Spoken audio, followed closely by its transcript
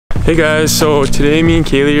Hey guys, so today me and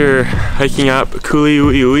Kaylee are hiking up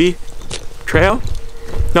Kuliouou Ridge Trail.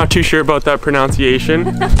 Not too sure about that pronunciation,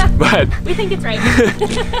 but we think it's right.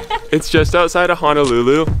 It's just outside of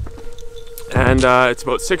Honolulu, and it's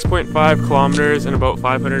about 6.5 kilometers and about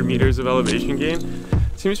 500 meters of elevation gain.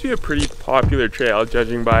 Seems to be a pretty popular trail,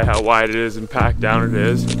 judging by how wide it is and packed down it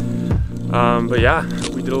is. But yeah,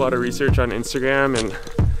 we did a lot of research on Instagram, and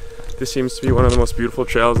this seems to be one of the most beautiful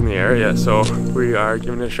trails in the area, so we are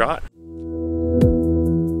giving it a shot.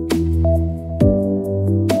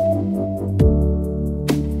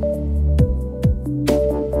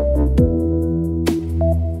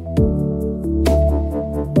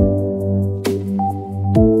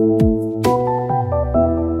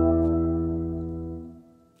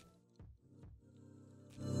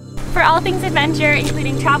 For all things adventure,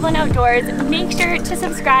 including travel and outdoors, make sure to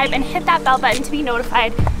subscribe and hit that bell button to be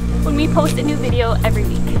notified when we post a new video every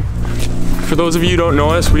week. For those of you who don't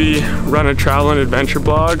know us, we run a travel and adventure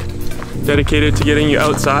blog dedicated to getting you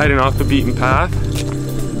outside and off the beaten path.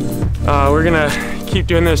 We're gonna keep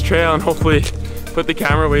doing this trail and hopefully put the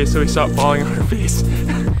camera away so we stop falling on our face.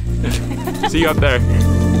 See you up there.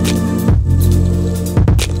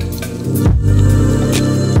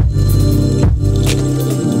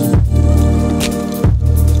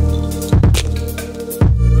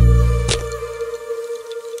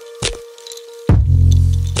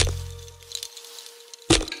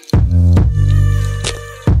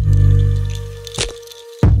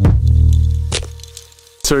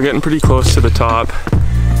 So we're getting pretty close to the top,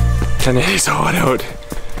 and it is hot out.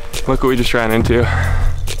 Look what we just ran into.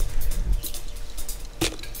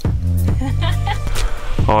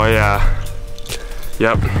 Oh yeah.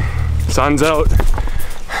 Yep. Sun's out.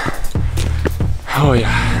 Oh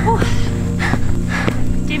yeah. Whew.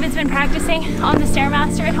 David's been practicing on the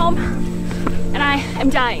Stairmaster at home, and I am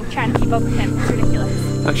dying trying to keep up with him. It's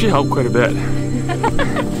ridiculous. Actually helped quite a bit.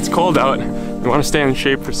 It's cold out. You want to stay in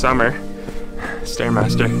shape for summer.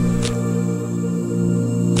 Stairmaster.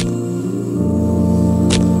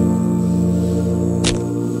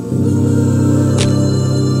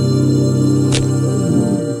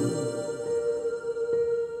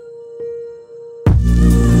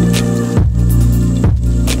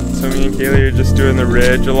 So me and Kaylee are just doing the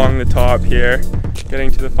ridge along the top here, getting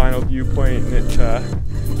to the final viewpoint, and it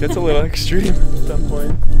gets a little extreme at some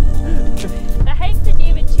point. The hike that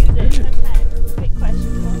David chooses sometimes is a bit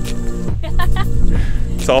questionable.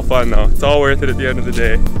 It's all fun though. It's all worth it at the end of the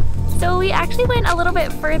day. So we actually went a little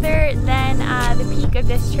bit further than the peak of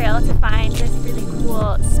this trail to find this really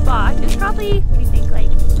cool spot. It was probably, what do you think,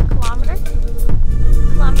 like a kilometer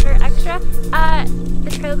extra.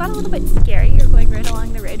 The trail got a little bit scary. You're going right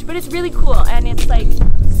along the ridge, but it's really cool and it's like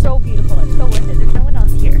so beautiful. It's so worth it. There's no one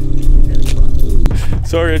else here. It's really cool.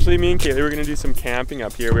 So originally me and Kaylee were gonna do some camping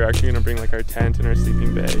up here. We're actually gonna bring like our tent and our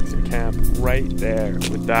sleeping bags and camp right there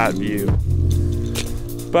with that view.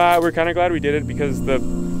 But we're kind of glad we did it because the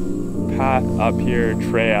path up here,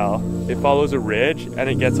 trail, it follows a ridge and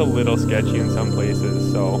it gets a little sketchy in some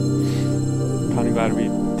places. So kind of glad we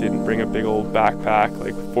didn't bring a big old backpack,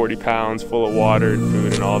 like 40 pounds full of water and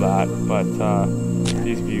food and all that. But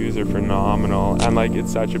these views are phenomenal. And like,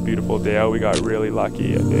 it's such a beautiful day out. We got really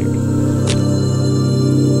lucky, I think.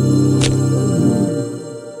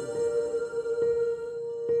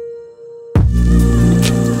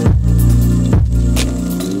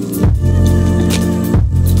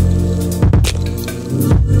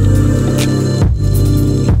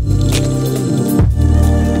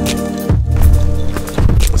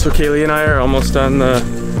 So Kaylee and I are almost on the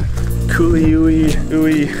Kuliouou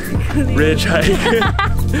Ridge Hike.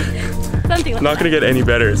 Something like Not gonna get any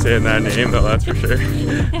better at saying that name though, that's for sure.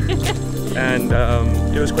 And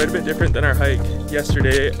it was quite a bit different than our hike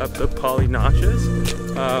yesterday up the Poly Notches.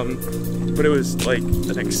 But it was like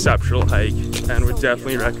an exceptional hike and would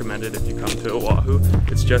definitely recommend it if you come to Oahu.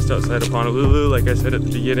 It's just outside of Honolulu, like I said at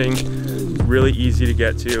the beginning. Really easy to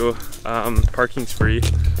get to. Parking's free,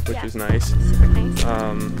 which is nice. Super nice.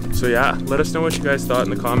 So yeah, let us know what you guys thought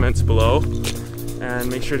in the comments below, and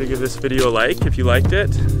make sure to give this video a like if you liked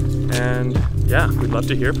it, and yeah, we'd love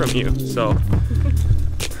to hear from you. So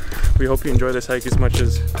we hope you enjoy this hike as much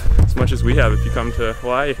as we have if you come to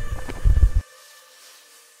Hawaii.